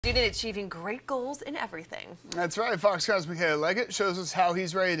Student achieving great goals in everything. That's right. Foxconn's Michaela Leggett shows us how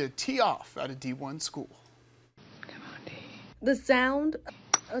he's ready to tee off at a D1 school. Come on, D. The sound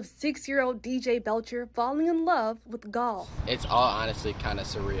of 6-year-old DJ Belcher falling in love with golf. It's all honestly kind of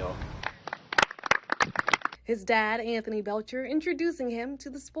surreal. His dad, Anthony Belcher, introducing him to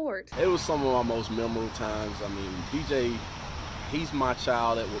the sport. It was some of my most memorable times. I mean, DJ, he's my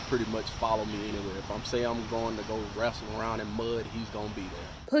child that will pretty much follow me anywhere. If I'm saying I'm going to go wrestle around in mud, he's going to be there.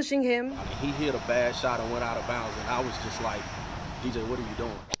 Pushing him. I mean, he hit a bad shot and went out of bounds, and I was just like, DJ, what are you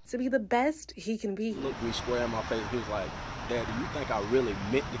doing? To be the best he can be. He looked me square in my face. He was like, Dad, do you think I really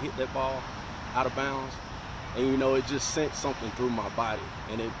meant to hit that ball out of bounds? And, you know, it just sent something through my body,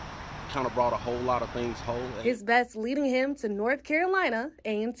 and it kind of brought a whole lot of things home. His best leading him to North Carolina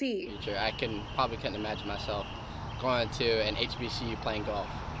A&T. I probably couldn't imagine myself going to an HBCU playing golf.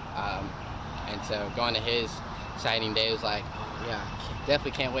 And so going to his signing day was like, oh yeah,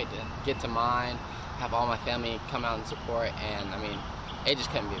 definitely can't wait to get to mine, have all my family come out and support, and I mean, it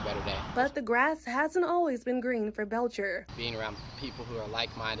just couldn't be a better day. But the grass hasn't always been green for Belcher. Being around people who are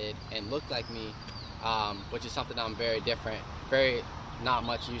like-minded and look like me, which is something I'm very different, very not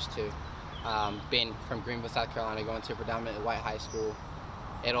much used to. Being from Greenville, South Carolina, going to a predominantly white high school,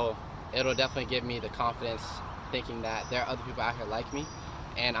 it'll definitely give me the confidence thinking that there are other people out here like me,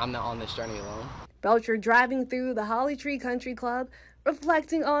 and I'm not on this journey alone. Belcher driving through the Holly Tree Country Club,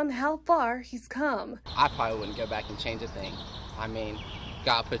 reflecting on how far he's come. I probably wouldn't go back and change a thing. I mean,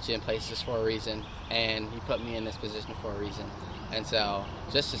 God put you in places for a reason, and He put me in this position for a reason. And so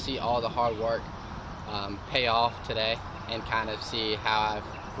just to see all the hard work pay off today and kind of see how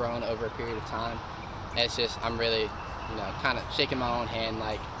I've grown over a period of time, it's just, I'm really, kind of shaking my own hand,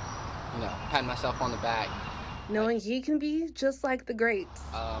 like, patting myself on the back. Knowing he can be just like the greats.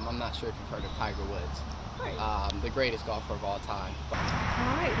 I'm not sure if you've heard of Tiger Woods. Right. The greatest golfer of all time. All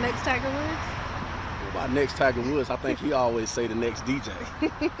right, next Tiger Woods. About next Tiger Woods, I think he always say the next DJ.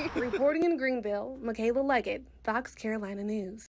 Reporting in Greenville, Michaela Leggett, Fox Carolina News.